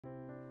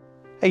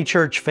Hey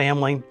church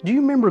family, do you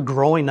remember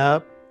growing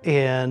up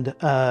and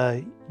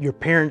your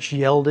parents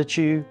yelled at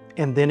you,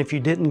 and then if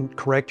you didn't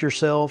correct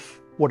yourself,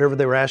 whatever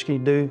they were asking you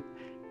to do,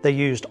 they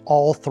used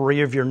all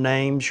three of your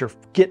names, your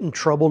get in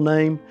trouble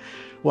name?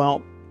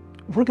 Well,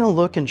 we're going to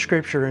look in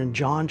scripture in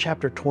John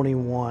chapter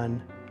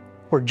 21,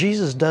 where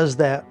Jesus does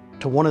that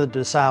to one of the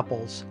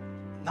disciples,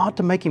 not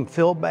to make him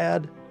feel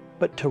bad,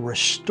 but to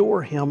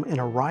restore him in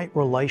a right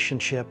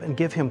relationship and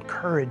give him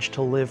courage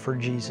to live for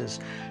Jesus.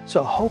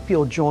 So I hope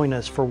you'll join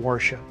us for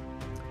worship.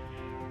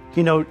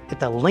 You know, at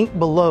the link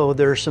below,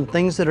 there are some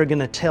things that are going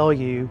to tell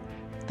you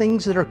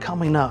things that are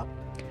coming up.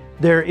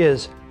 There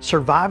is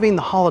Surviving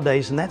the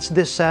Holidays, and that's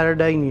this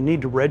Saturday, and you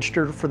need to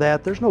register for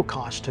that. There's no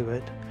cost to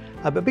it,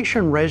 but be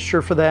sure and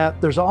register for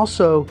that. There's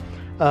also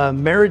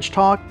Marriage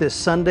Talk this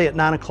Sunday at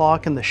 9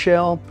 o'clock in the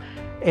Shell,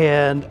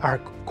 and our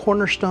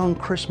Cornerstone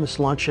Christmas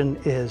luncheon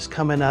is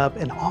coming up,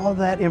 and all of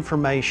that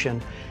information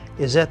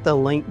is at the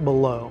link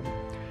below.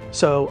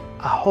 So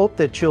I hope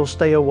that you'll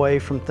stay away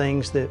from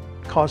things that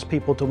cause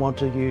people to want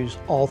to use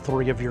all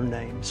three of your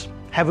names.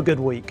 Have a good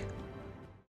week.